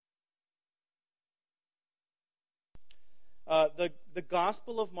The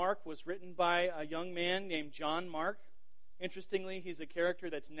Gospel of Mark was written by a young man named John Mark. Interestingly, he's a character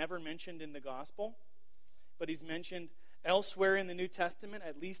that's never mentioned in the Gospel, but he's mentioned elsewhere in the New Testament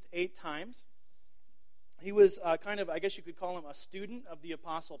at least 8 times. He was kind of, I guess you could call him a student of the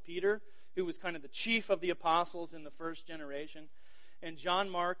Apostle Peter, who was kind of the chief of the apostles in the first generation. And John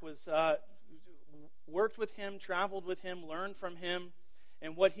Mark was worked with him, traveled with him, learned from him,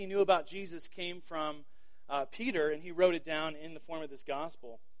 and what he knew about Jesus came from Peter, and he wrote it down in the form of this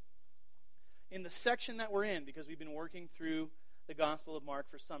gospel. In the section that we're in, because we've been working through the Gospel of Mark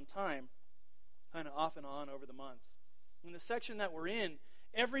for some time, kind of off and on over the months. In the section that we're in,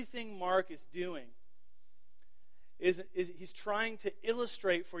 everything Mark is doing is he's trying to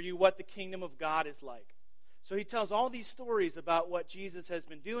illustrate for you what the kingdom of God is like. So he tells all these stories about what Jesus has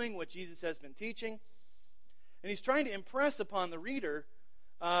been doing, what Jesus has been teaching, and he's trying to impress upon the reader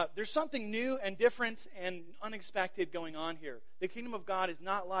there's something new and different and unexpected going on here. The kingdom of God is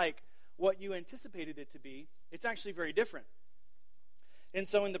not like what you anticipated it to be. It's actually very different. And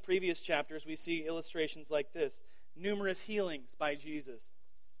so in the previous chapters, we see illustrations like this. Numerous healings by Jesus.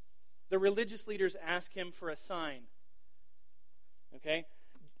 The religious leaders ask him for a sign. Okay?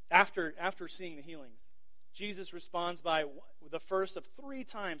 After seeing the healings. Jesus responds by the first of 3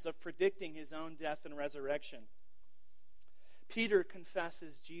 times of predicting his own death and resurrection. Peter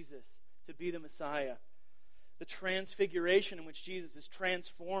confesses Jesus to be the Messiah. The transfiguration in which Jesus is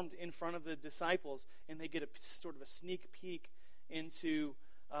transformed in front of the disciples, and they get a sort of a sneak peek into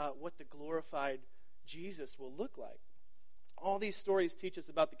what the glorified Jesus will look like. All these stories teach us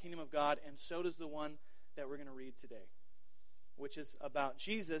about the kingdom of God, and so does the one that we're going to read today, which is about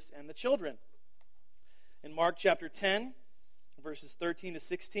Jesus and the children. In Mark chapter 10, verses 13 to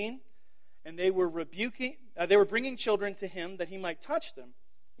 16, and they were bringing children to him that he might touch them,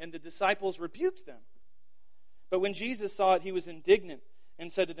 and the disciples rebuked them. But when Jesus saw it, he was indignant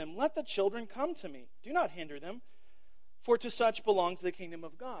and said to them, "Let the children come to me. Do not hinder them, for to such belongs the kingdom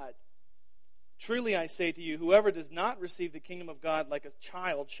of God. Truly I say to you, whoever does not receive the kingdom of God like a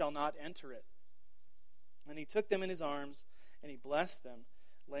child shall not enter it." And he took them in his arms, and he blessed them,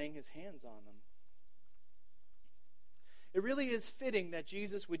 laying his hands on them. It really is fitting that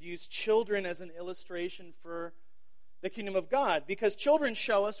Jesus would use children as an illustration for the kingdom of God, because children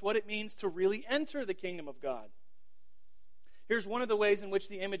show us what it means to really enter the kingdom of God. Here's one of the ways in which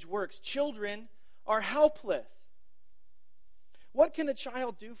the image works. Children are helpless. What can a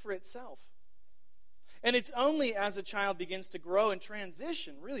child do for itself? And it's only as a child begins to grow and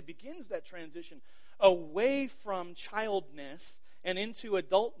transition, really begins that transition away from childness and into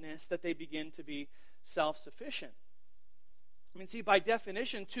adultness, that they begin to be self-sufficient. I mean, see, by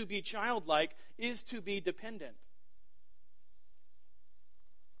definition, to be childlike is to be dependent.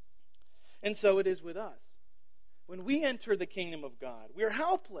 And so it is with us. When we enter the kingdom of God, we are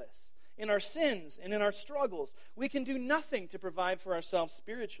helpless in our sins and in our struggles. We can do nothing to provide for ourselves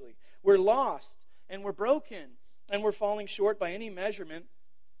spiritually. We're lost and we're broken and we're falling short by any measurement.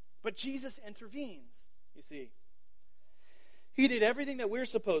 But Jesus intervenes, you see. He did everything that we're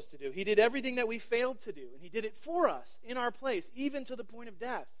supposed to do. He did everything that we failed to do. And he did it for us, in our place, even to the point of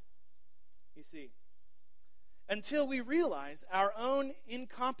death, you see. Until we realize our own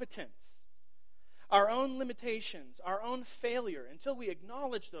incompetence, our own limitations, our own failure. Until we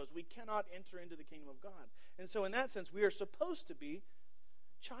acknowledge those, we cannot enter into the kingdom of God. And so in that sense, we are supposed to be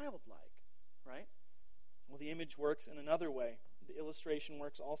childlike, right? Well, the image works in another way. The illustration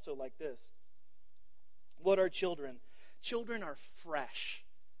works also like this. What are children? Children are fresh.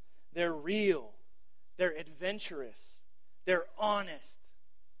 They're real. They're adventurous. They're honest.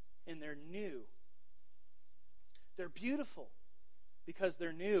 And they're new. They're beautiful because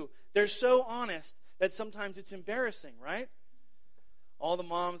they're new. They're so honest that sometimes it's embarrassing, right? All the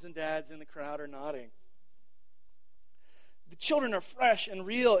moms and dads in the crowd are nodding. The children are fresh and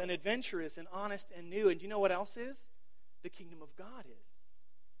real and adventurous and honest and new. And do you know what else is? The kingdom of God is.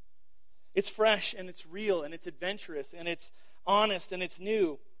 It's fresh and it's real and it's adventurous and it's honest and it's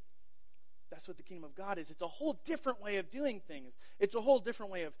new. That's what the kingdom of God is. It's a whole different way of doing things. It's a whole different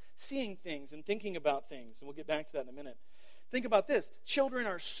way of seeing things and thinking about things. And we'll get back to that in a minute. Think about this. Children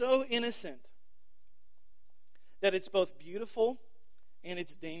are so innocent that it's both beautiful and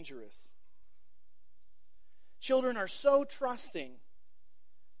it's dangerous. Children are so trusting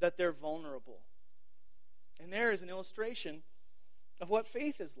that they're vulnerable. And there is an illustration of what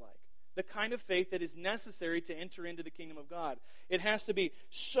faith is like. The kind of faith that is necessary to enter into the kingdom of God. It has to be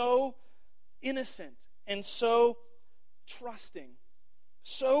so innocent and so trusting,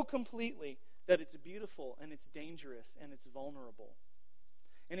 so completely, that it's beautiful and it's dangerous and it's vulnerable.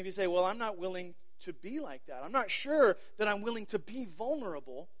 And if you say, well, I'm not willing to be like that. I'm not sure that I'm willing to be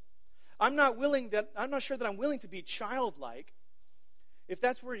vulnerable. I'm not sure that I'm willing to be childlike. If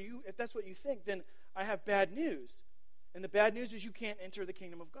that's what you think, then I have bad news. And the bad news is you can't enter the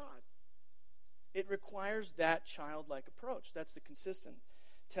kingdom of God. It requires that childlike approach. That's the consistent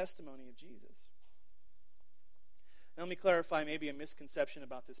testimony of Jesus. Now, let me clarify maybe a misconception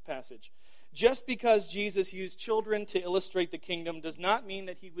about this passage. Just because Jesus used children to illustrate the kingdom does not mean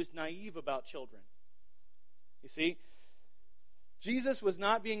that he was naive about children. You see, Jesus was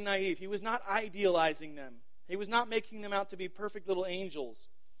not being naive. He was not idealizing them. He was not making them out to be perfect little angels.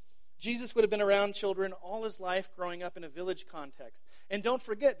 Jesus would have been around children all his life growing up in a village context. And don't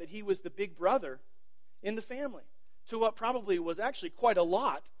forget that he was the big brother in the family to what probably was actually quite a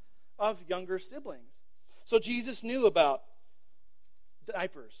lot of younger siblings. So Jesus knew about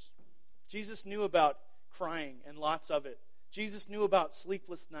diapers. Jesus knew about crying and lots of it. Jesus knew about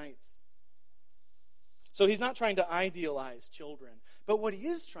sleepless nights. So he's not trying to idealize children. But what he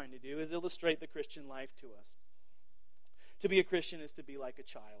is trying to do is illustrate the Christian life to us. To be a Christian is to be like a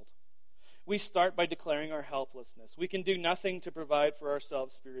child. We start by declaring our helplessness. We can do nothing to provide for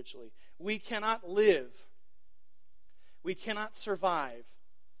ourselves spiritually. We cannot live. We cannot survive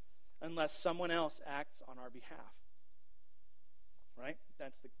unless someone else acts on our behalf. Right?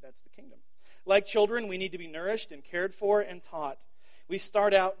 That's the kingdom. Like children, we need to be nourished and cared for and taught. We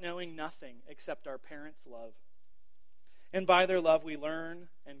start out knowing nothing except our parents' love. And by their love, we learn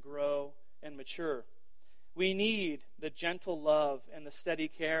and grow and mature. We need the gentle love and the steady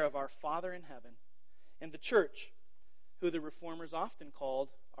care of our Father in heaven and the church, who the Reformers often called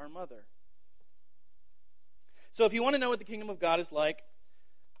our mother. So if you want to know what the kingdom of God is like,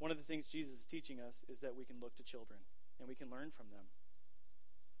 one of the things Jesus is teaching us is that we can look to children and we can learn from them.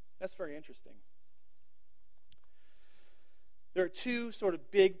 That's very interesting. There are two sort of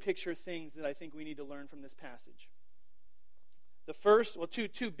big picture things that I think we need to learn from this passage. The first,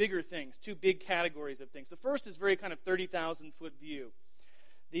 two bigger things, two big categories of things. The first is very kind of 30,000-foot view.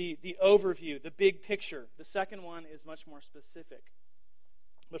 The overview, the big picture. The second one is much more specific.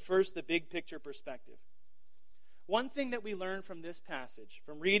 But first, the big picture perspective. One thing that we learn from this passage,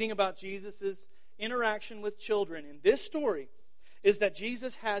 from reading about Jesus' interaction with children in this story, is that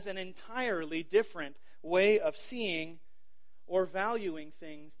Jesus has an entirely different way of seeing or valuing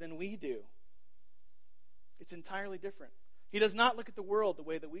things than we do. It's entirely different. He does not look at the world the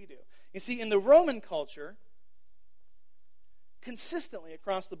way that we do. You see, in the Roman culture, consistently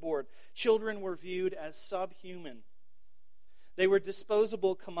across the board, children were viewed as subhuman. They were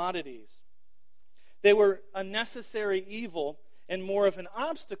disposable commodities. They were a necessary evil and more of an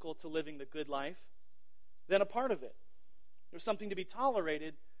obstacle to living the good life than a part of it. There's something to be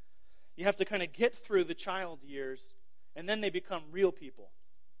tolerated. You have to kind of get through the child years, and then they become real people,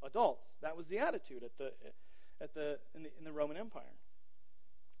 adults. That was the attitude in the Roman Empire.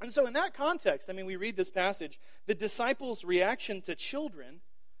 And so in that context, we read this passage, the disciples' reaction to children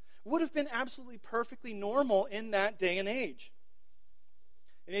would have been absolutely perfectly normal in that day and age.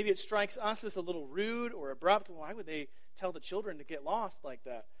 And maybe it strikes us as a little rude or abrupt. Why would they tell the children to get lost like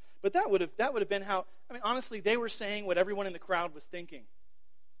that? But that would have been how, honestly, they were saying what everyone in the crowd was thinking.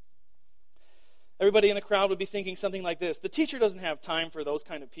 Everybody in the crowd would be thinking something like this: the teacher doesn't have time for those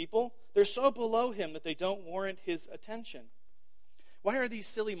kind of people. They're so below him that they don't warrant his attention. Why are these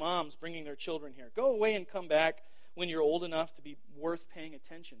silly moms bringing their children here? Go away and come back when you're old enough to be worth paying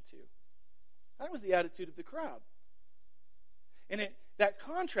attention to. That was the attitude of the crowd. And that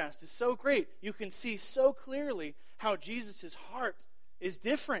contrast is so great. You can see so clearly how Jesus' heart is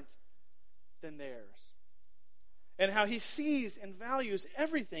different than theirs. And how he sees and values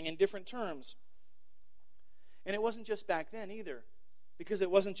everything in different terms. And it wasn't just back then either, because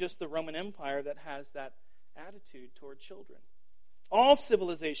it wasn't just the Roman Empire that has that attitude toward children. All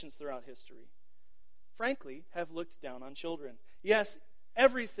civilizations throughout history, frankly, have looked down on children. Yes,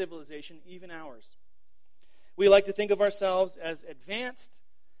 every civilization, even ours. We like to think of ourselves as advanced,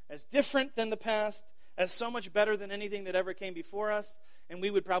 as different than the past, as so much better than anything that ever came before us, and we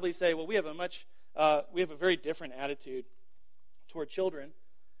would probably say, well, we have a very different attitude toward children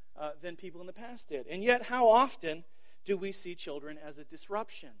than people in the past did. And yet, how often do we see children as a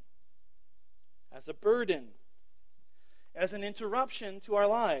disruption, as a burden, as an interruption to our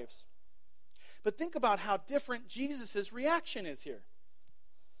lives? But think about how different Jesus' reaction is here.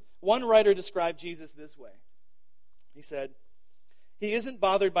 One writer described Jesus this way. He said, he isn't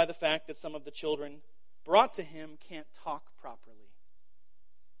bothered by the fact that some of the children brought to him can't talk properly.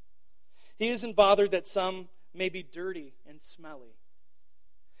 He isn't bothered that some may be dirty and smelly.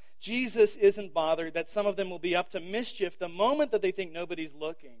 Jesus isn't bothered that some of them will be up to mischief the moment that they think nobody's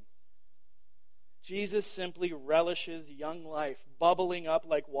looking. Jesus simply relishes young life, bubbling up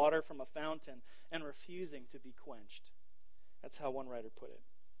like water from a fountain and refusing to be quenched. That's how one writer put it.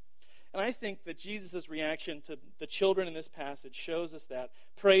 And I think that Jesus' reaction to the children in this passage shows us that,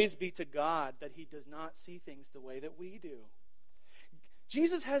 praise be to God, that he does not see things the way that we do.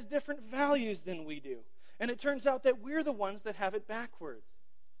 Jesus has different values than we do. And it turns out that we're the ones that have it backwards.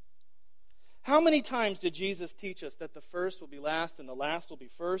 How many times did Jesus teach us that the first will be last and the last will be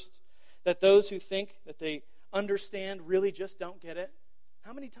first? That those who think that they understand really just don't get it?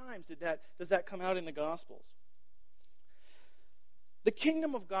 How many times does that come out in the Gospels? The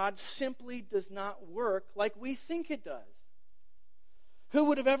kingdom of God simply does not work like we think it does. Who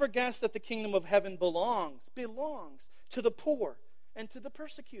would have ever guessed that the kingdom of heaven belongs to the poor and to the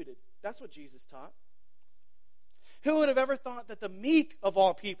persecuted? That's what Jesus taught. Who would have ever thought that the meek of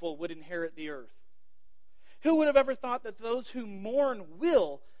all people would inherit the earth? Who would have ever thought that those who mourn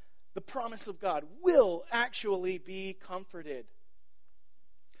the promise of God, will actually be comforted?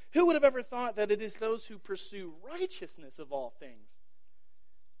 Who would have ever thought that it is those who pursue righteousness of all things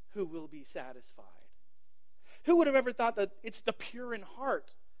who will be satisfied? Who would have ever thought that it's the pure in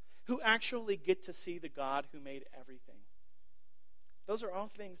heart who actually get to see the God who made everything? Those are all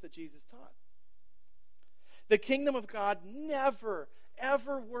things that Jesus taught. The kingdom of God never,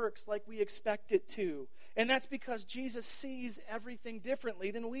 ever works like we expect it to. And that's because Jesus sees everything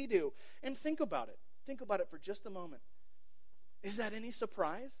differently than we do. And think about it. Think about it for just a moment. Is that any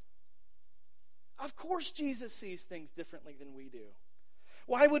surprise? Of course Jesus sees things differently than we do.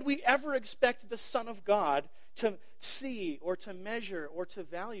 Why would we ever expect the Son of God to see or to measure or to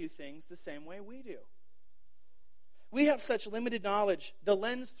value things the same way we do? We have such limited knowledge. The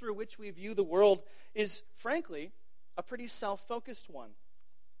lens through which we view the world is, frankly, a pretty self-focused one.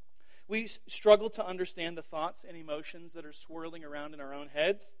 We struggle to understand the thoughts and emotions that are swirling around in our own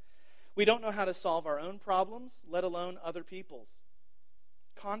heads. We don't know how to solve our own problems, let alone other people's.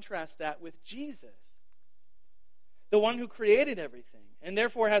 Contrast that with Jesus, the one who created everything, and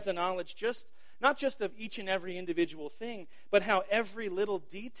therefore has a knowledge not just of each and every individual thing, but how every little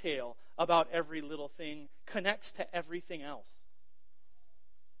detail about every little thing connects to everything else.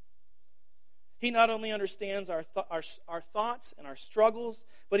 He not only understands our thoughts and our struggles,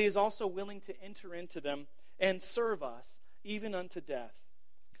 but he is also willing to enter into them and serve us, even unto death.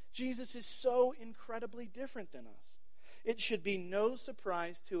 Jesus is so incredibly different than us. It should be no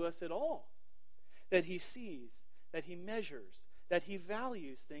surprise to us at all that he sees, that he measures, that he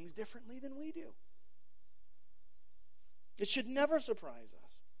values things differently than we do. It should never surprise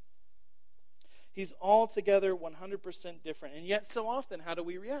us. He's altogether 100% different. And yet so often, how do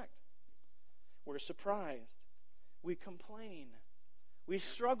we react? We're surprised. We complain. We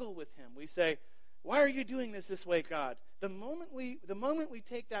struggle with him. We say, why are you doing this way, God? The moment we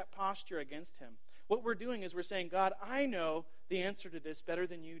take that posture against him, what we're doing is we're saying, God, I know the answer to this better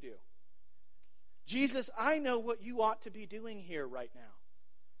than you do. Jesus, I know what you ought to be doing here right now.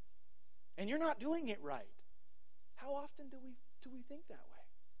 And you're not doing it right. How often do we think that way?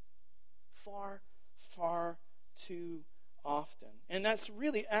 Far, far too often. And that's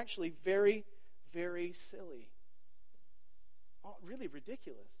really actually very, very silly. Really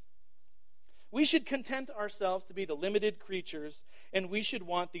ridiculous. We should content ourselves to be the limited creatures, and we should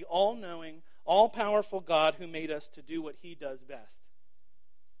want the all-knowing, all-powerful God who made us to do what he does best.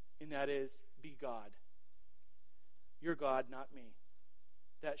 And that is, be God. You're God, not me.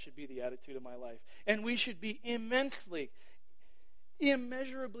 That should be the attitude of my life. And we should be immeasurably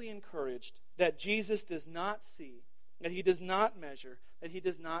encouraged that Jesus does not see, that he does not measure, that he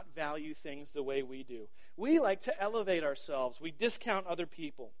does not value things the way we do. We like to elevate ourselves. We discount other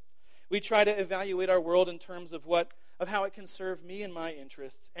people. We try to evaluate our world in terms of how it can serve me and my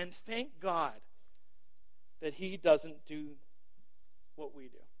interests. And thank God that he doesn't do what we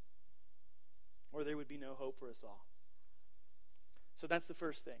do, or there would be no hope for us all. So that's the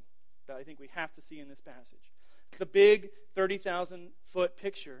first thing that I think we have to see in this passage. The big 30,000-foot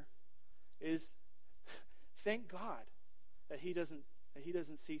picture is thank God that he doesn't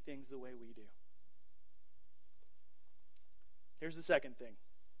see things the way we do. Here's the second thing.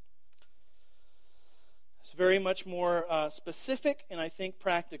 It's very much more specific and I think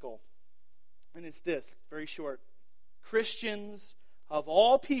practical. And it's this, very short. Christians of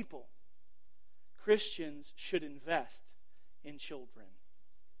all people, Christians should invest in children.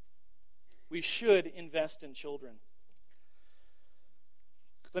 We should invest in children.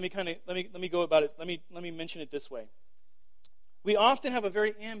 Let me go about it. Let me mention it this way. We often have a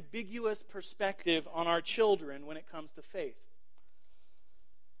very ambiguous perspective on our children when it comes to faith.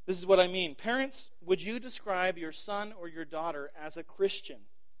 This is what I mean. Parents, would you describe your son or your daughter as a Christian?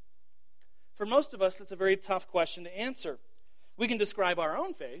 For most of us, that's a very tough question to answer. We can describe our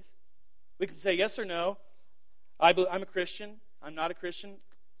own faith. We can say yes or no. I'm a Christian. I'm not a Christian.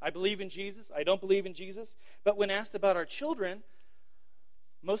 I believe in Jesus. I don't believe in Jesus. But when asked about our children,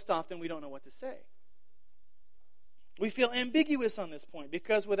 most often we don't know what to say. We feel ambiguous on this point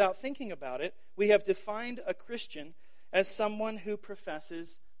because without thinking about it, we have defined a Christian as someone who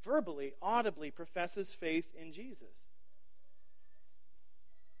professes verbally, audibly professes faith in Jesus.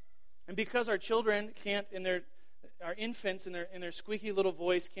 And because our children can't, our infants in their squeaky little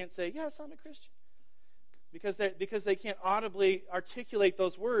voice can't say, yes, I'm a Christian. Because they can't audibly articulate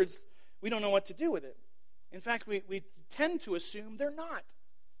those words, we don't know what to do with it. In fact, we tend to assume they're not.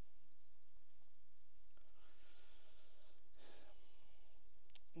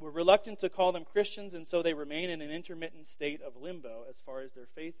 We're reluctant to call them Christians, and so they remain in an intermittent state of limbo as far as their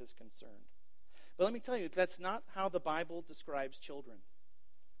faith is concerned. But let me tell you, that's not how the Bible describes children.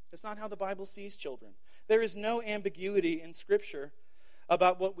 That's not how the Bible sees children. There is no ambiguity in Scripture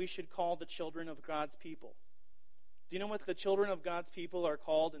about what we should call the children of God's people. Do you know what the children of God's people are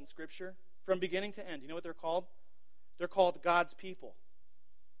called in Scripture? From beginning to end, you know what they're called? They're called God's people.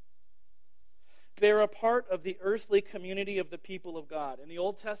 They're a part of the earthly community of the people of God. In the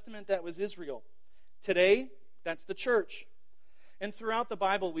Old Testament, that was Israel. Today, that's the church. And throughout the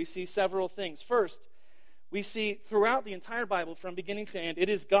Bible, we see several things. First, we see throughout the entire Bible, from beginning to end, it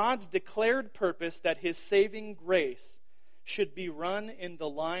is God's declared purpose that His saving grace should be run in the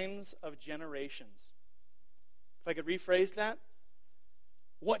lines of generations. If I could rephrase that,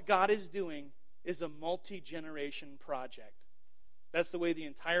 what God is doing is a multi-generation project. That's the way the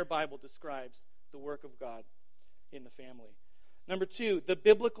entire Bible describes the work of God in the family. Number two, the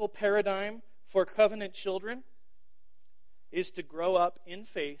biblical paradigm for covenant children is to grow up in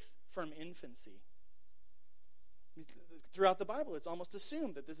faith from infancy. Throughout the Bible, it's almost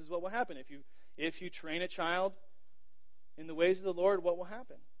assumed that this is what will happen. If you train a child in the ways of the Lord, what will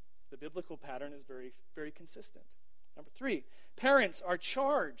happen? The biblical pattern is very, very consistent. Number three, parents are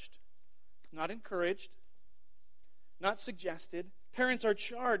charged, not encouraged, not suggested. Parents are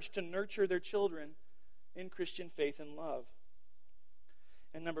charged to nurture their children in Christian faith and love.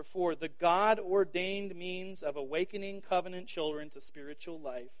 And number four, the God-ordained means of awakening covenant children to spiritual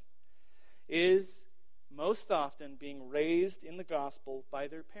life is most often being raised in the gospel by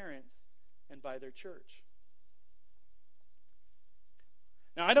their parents and by their church.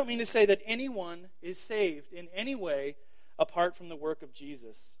 Now, I don't mean to say that anyone is saved in any way apart from the work of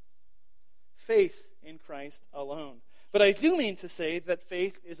Jesus. Faith in Christ alone. But I do mean to say that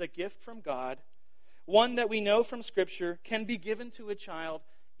faith is a gift from God, one that we know from Scripture can be given to a child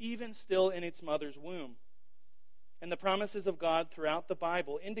even still in its mother's womb. And the promises of God throughout the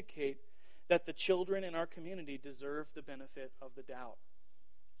Bible indicate that the children in our community deserve the benefit of the doubt.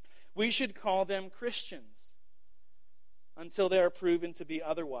 We should call them Christians until they are proven to be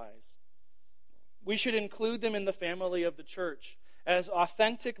otherwise. We should include them in the family of the church as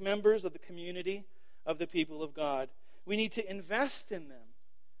authentic members of the community of the people of God. We need to invest in them.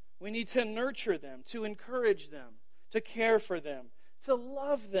 We need to nurture them, to encourage them, to care for them, to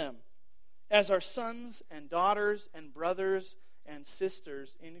love them as our sons and daughters and brothers and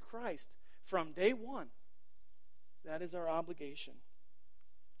sisters in Christ from day one. That is our obligation.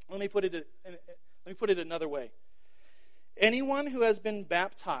 Let me put it another way. Anyone who has been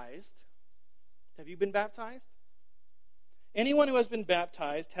baptized, have you been baptized? Anyone who has been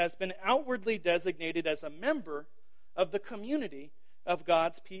baptized has been outwardly designated as a member of the community of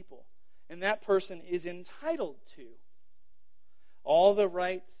God's people. And that person is entitled to all the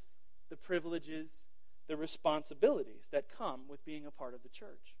rights, the privileges, the responsibilities that come with being a part of the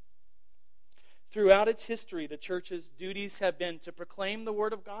church. Throughout its history, the church's duties have been to proclaim the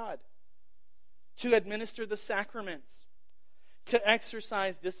Word of God, to administer the sacraments, to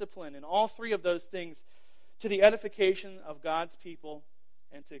exercise discipline, and all three of those things to the edification of God's people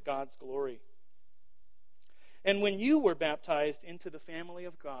and to God's glory. And when you were baptized into the family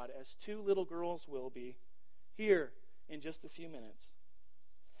of God, as two little girls will be, here in just a few minutes,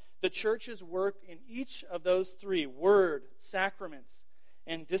 the church's work in each of those three, word, sacraments,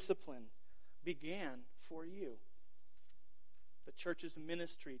 and discipline, began for you. The church's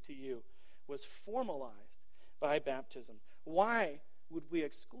ministry to you was formalized by baptism. Why would we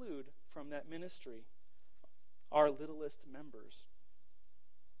exclude from that ministry our littlest members?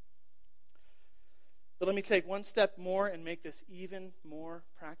 But let me take one step more and make this even more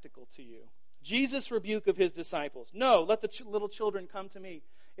practical to you. Jesus' rebuke of his disciples, "No, let the little children come to me,"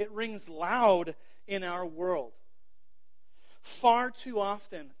 it rings loud in our world. Far too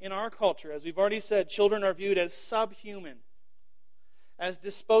often in our culture, as we've already said, children are viewed as subhuman, as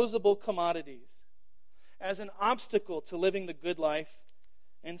disposable commodities, as an obstacle to living the good life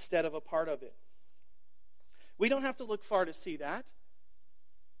instead of a part of it. We don't have to look far to see that.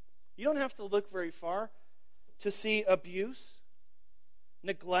 You don't have to look very far to see abuse,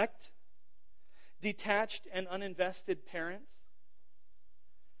 neglect, detached and uninvested parents,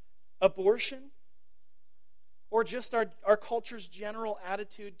 abortion, or just our culture's general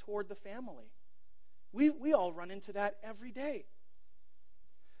attitude toward the family. We all run into that every day.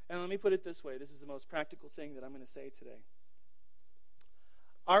 And let me put it this way. This is the most practical thing that I'm going to say today.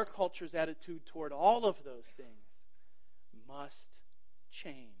 Our culture's attitude toward all of those things must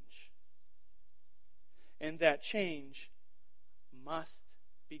change. And that change must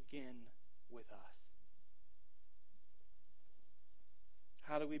begin with us.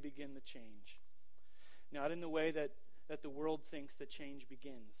 How do we begin the change? Not in the way that the world thinks that change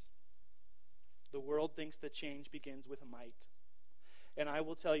begins. The world thinks that change begins with might. And I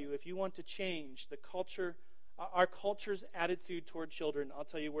will tell you, if you want to change the culture, our culture's attitude toward children, I'll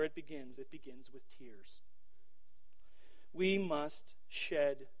tell you where it begins. It begins with tears. We must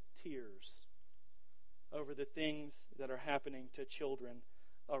shed tears over the things that are happening to children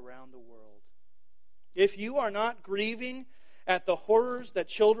around the world. If you are not grieving at the horrors that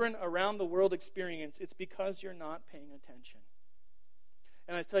children around the world experience, it's because you're not paying attention.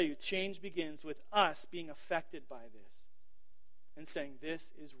 And I tell you, change begins with us being affected by this and saying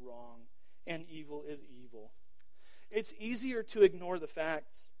this is wrong and evil is evil. It's easier to ignore the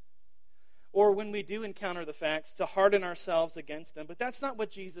facts, or when we do encounter the facts, to harden ourselves against them. But that's not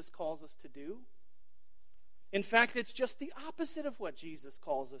what Jesus calls us to do. In fact, it's just the opposite of what Jesus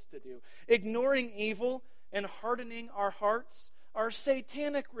calls us to do. Ignoring evil and hardening our hearts are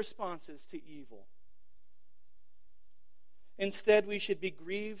satanic responses to evil. Instead, we should be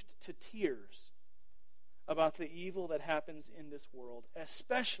grieved to tears about the evil that happens in this world,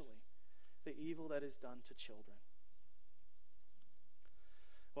 especially the evil that is done to children.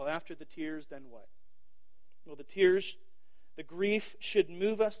 Well, after the tears, then what? Well, the grief should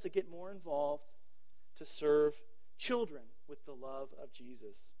move us to get more involved, to serve children with the love of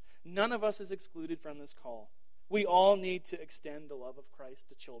Jesus. None of us is excluded from this call. We all need to extend the love of Christ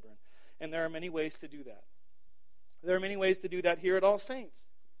to children. And there are many ways to do that. There are many ways to do that here at All Saints.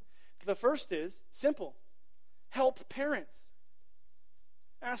 The first is simple. Help parents.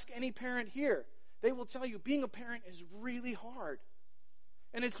 Ask any parent here. They will tell you being a parent is really hard.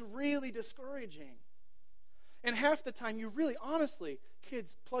 And it's really discouraging. And half the time, you really, honestly,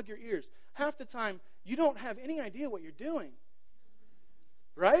 kids, plug your ears. Half the time, you don't have any idea what you're doing.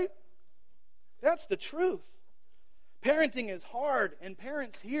 Right? That's the truth. Parenting is hard, and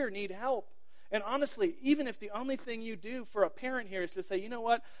parents here need help. And honestly, even if the only thing you do for a parent here is to say, you know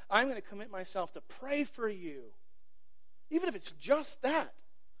what, I'm going to commit myself to pray for you. Even if it's just that.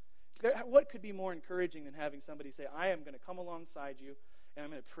 What could be more encouraging than having somebody say, I am going to come alongside you, and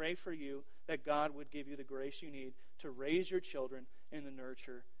I'm going to pray for you that God would give you the grace you need to raise your children in the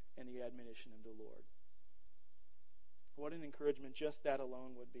nurture and the admonition of the Lord. What an encouragement just that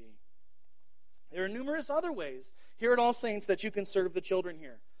alone would be. There are numerous other ways here at All Saints that you can serve the children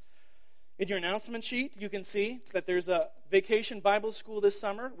here. In your announcement sheet, you can see that there's a vacation Bible school this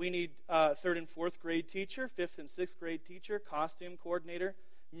summer. We need 3rd and 4th grade teacher, 5th and 6th grade teacher, costume coordinator,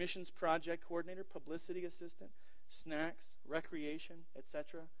 missions project coordinator, publicity assistant, snacks, recreation,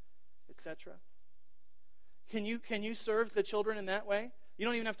 etc., etc. Can you serve the children in that way? You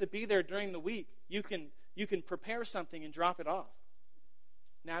don't even have to be there during the week. You can prepare something and drop it off.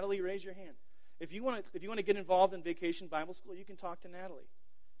 Natalie, raise your hand. If you want to get involved in Vacation Bible School, you can talk to Natalie.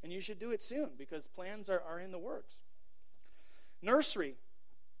 And you should do it soon because plans are in the works. Nursery.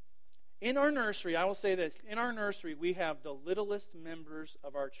 In our nursery, I will say this, in our nursery we have the littlest members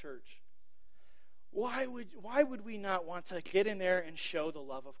of our church. Why would we not want to get in there and show the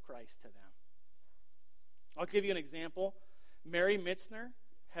love of Christ to them? I'll give you an example. Mary Mitzner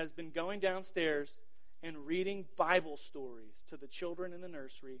has been going downstairs and reading Bible stories to the children in the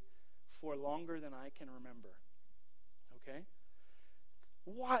nursery for longer than I can remember. Okay?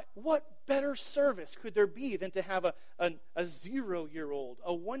 What better service could there be than to have a 0-year-old,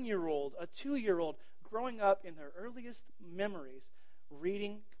 a 1-year-old, a 2-year-old growing up in their earliest memories,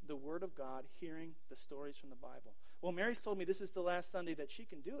 reading the Word of God, hearing the stories from the Bible? Well, Mary's told me this is the last Sunday that she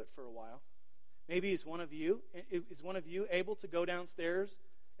can do it for a while. Maybe is one of you able to go downstairs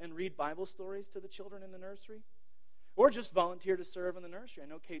and read Bible stories to the children in the nursery? Or just volunteer to serve in the nursery. I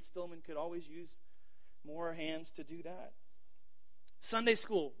know Kate Stillman could always use more hands to do that. Sunday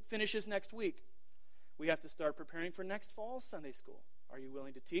school finishes next week. We have to start preparing for next fall's Sunday school. Are you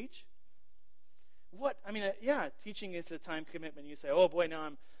willing to teach? teaching is a time commitment. You say, oh boy, now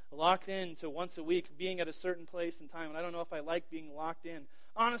I'm locked in to once a week being at a certain place and time, and I don't know if I like being locked in.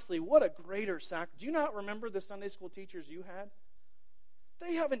 Honestly, what a greater sacrifice. Do you not remember the Sunday school teachers you had?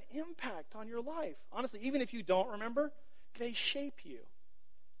 They have an impact on your life. Honestly, even if you don't remember, they shape you.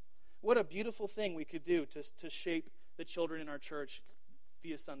 What a beautiful thing we could do to shape the children in our church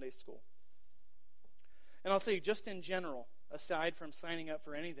via Sunday school. And I'll tell you, just in general, aside from signing up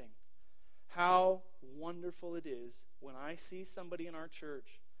for anything, how wonderful it is when I see somebody in our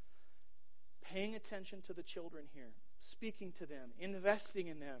church paying attention to the children here, speaking to them, investing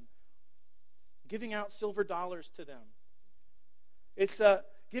in them, giving out silver dollars to them. It's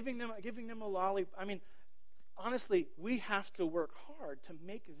giving them a lollipop. I mean, honestly, we have to work hard to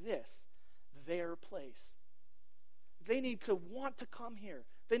make this their place. They need to want to come here.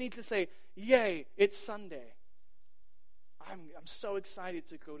 They need to say, yay, it's Sunday. I'm so excited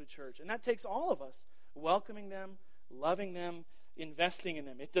to go to church. And that takes all of us welcoming them, loving them, investing in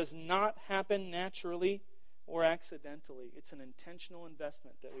them. It does not happen naturally or accidentally. It's an intentional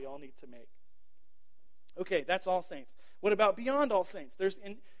investment that we all need to make. Okay, that's All Saints. What about beyond All Saints? There's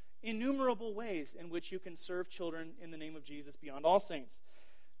innumerable ways in which you can serve children in the name of Jesus beyond All Saints.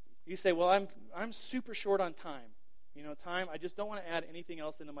 You say, well, I'm super short on time. Time, I just don't want to add anything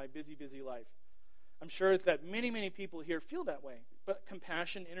else into my busy, busy life. I'm sure that many, many people here feel that way. But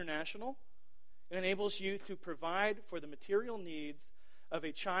Compassion International enables you to provide for the material needs of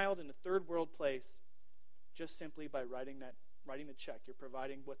a child in a third world place just simply by writing the check. You're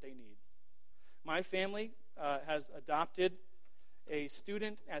providing what they need. My family has adopted a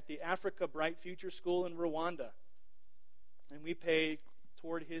student at the Africa Bright Future School in Rwanda, and we pay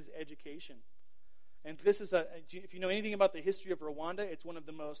toward his education. And this is if you know anything about the history of Rwanda, it's one of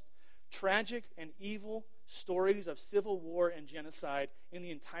the most tragic and evil stories of civil war and genocide in the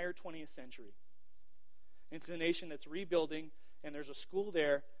entire 20th century. It's a nation that's rebuilding, and there's a school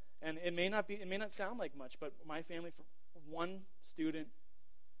there, and it may not sound like much, but my family, one student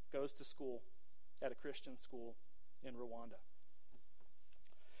goes to school at a Christian school in Rwanda.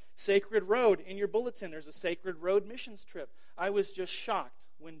 Sacred Road, in your bulletin, there's a Sacred Road missions trip. I was just shocked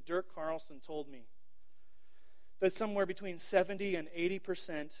when Dirk Carlson told me that somewhere between 70 and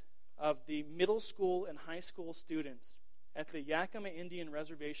 80% of the middle school and high school students at the Yakima Indian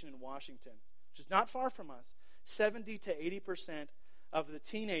Reservation in Washington, which is not far from us, 70 to 80% of the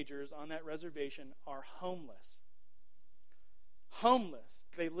teenagers on that reservation are homeless. Homeless.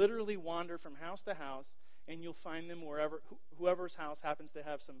 They literally wander from house to house, and you'll find them whoever's house happens to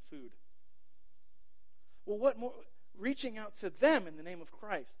have some food. Well, what more? Reaching out to them in the name of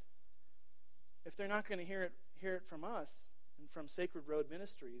Christ. If they're not going to hear it from us and from Sacred Road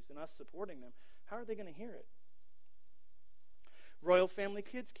Ministries and us supporting them, how are they going to hear it? Royal Family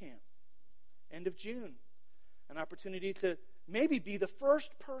Kids Camp, end of June. An opportunity to maybe be the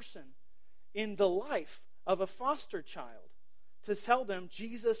first person in the life of a foster child to tell them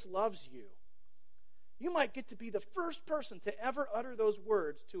Jesus loves you. You might get to be the first person to ever utter those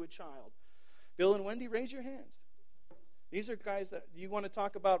words to a child. Bill and Wendy, raise your hands. These are guys that you want to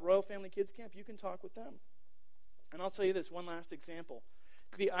talk about Royal Family Kids Camp, you can talk with them. And I'll tell you this, one last example.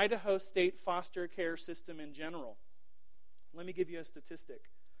 The Idaho State foster care system in general. Let me give you a statistic.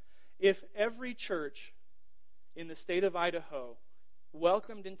 If every church in the state of Idaho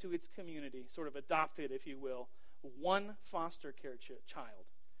welcomed into its community, sort of adopted, if you will, one foster care child,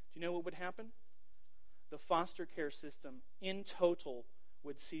 do you know what would happen? The foster care system in total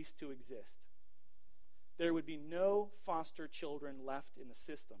would cease to exist. There would be no foster children left in the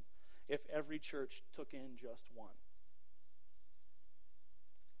system if every church took in just one.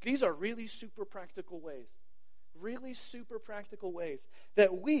 These are really super practical ways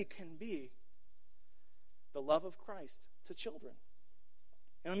that we can be the love of Christ to children.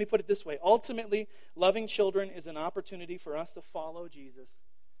 And let me put it this way. Ultimately, loving children is an opportunity for us to follow Jesus,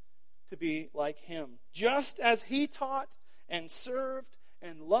 to be like him. Just as he taught and served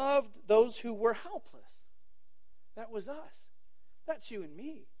and loved those who were helpless. That was us. That's you and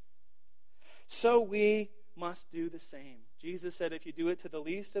me. So we must do the same. Jesus said, if you do it to the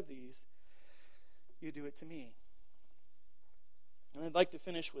least of these, you do it to me. And I'd like to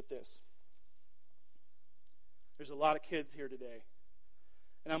finish with this. There's a lot of kids here today.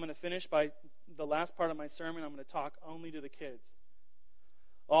 And I'm going to finish by the last part of my sermon. I'm going to talk only to the kids.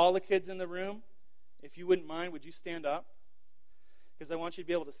 All the kids in the room, if you wouldn't mind, would you stand up? Because I want you to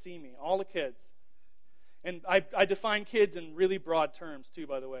be able to see me. All the kids. And I define kids in really broad terms too,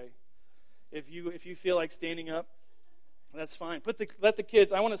 by the way. If you feel like standing up, that's fine. Let the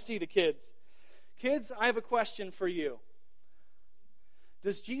kids, I want to see the kids. Kids, I have a question for you.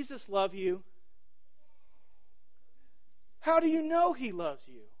 Does Jesus love you? How do you know He loves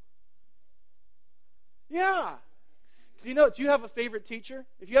you? Yeah. Do you have a favorite teacher?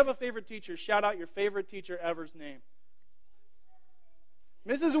 If you have a favorite teacher, shout out your favorite teacher ever's name.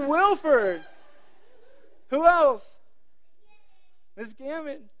 Mrs. Wilford. Who else? Ms.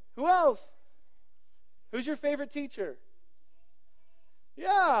 Gammon. Who else? Who's your favorite teacher?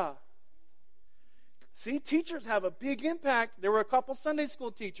 Yeah. See, teachers have a big impact. There were a couple Sunday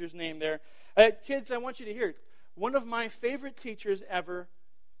school teachers named there. Kids, I want you to hear it. One of my favorite teachers ever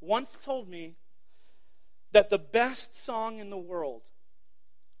once told me that the best song in the world,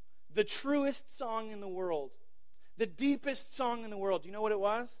 the truest song in the world, the deepest song in the world, do you know what it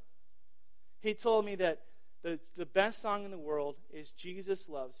was? He told me that the best song in the world is Jesus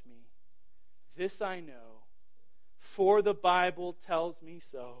Loves Me. This I know, for the Bible tells me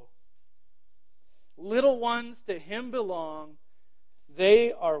so. Little ones to Him belong.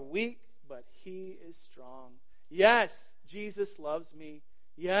 They are weak, but He is strong. Yes, Jesus loves me.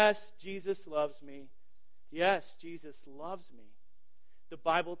 Yes, Jesus loves me. Yes, Jesus loves me. The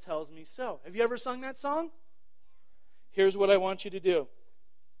Bible tells me so. Have you ever sung that song? Here's what I want you to do.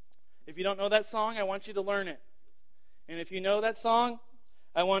 If you don't know that song, I want you to learn it. And if you know that song,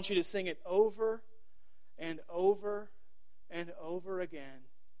 I want you to sing it over and over and over again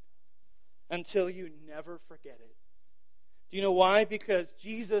until you never forget it. Do you know why? Because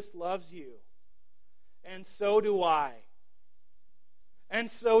Jesus loves you. And so do I. And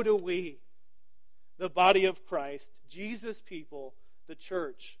so do we. The body of Christ, Jesus people, the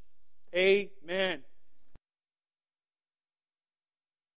church. Amen.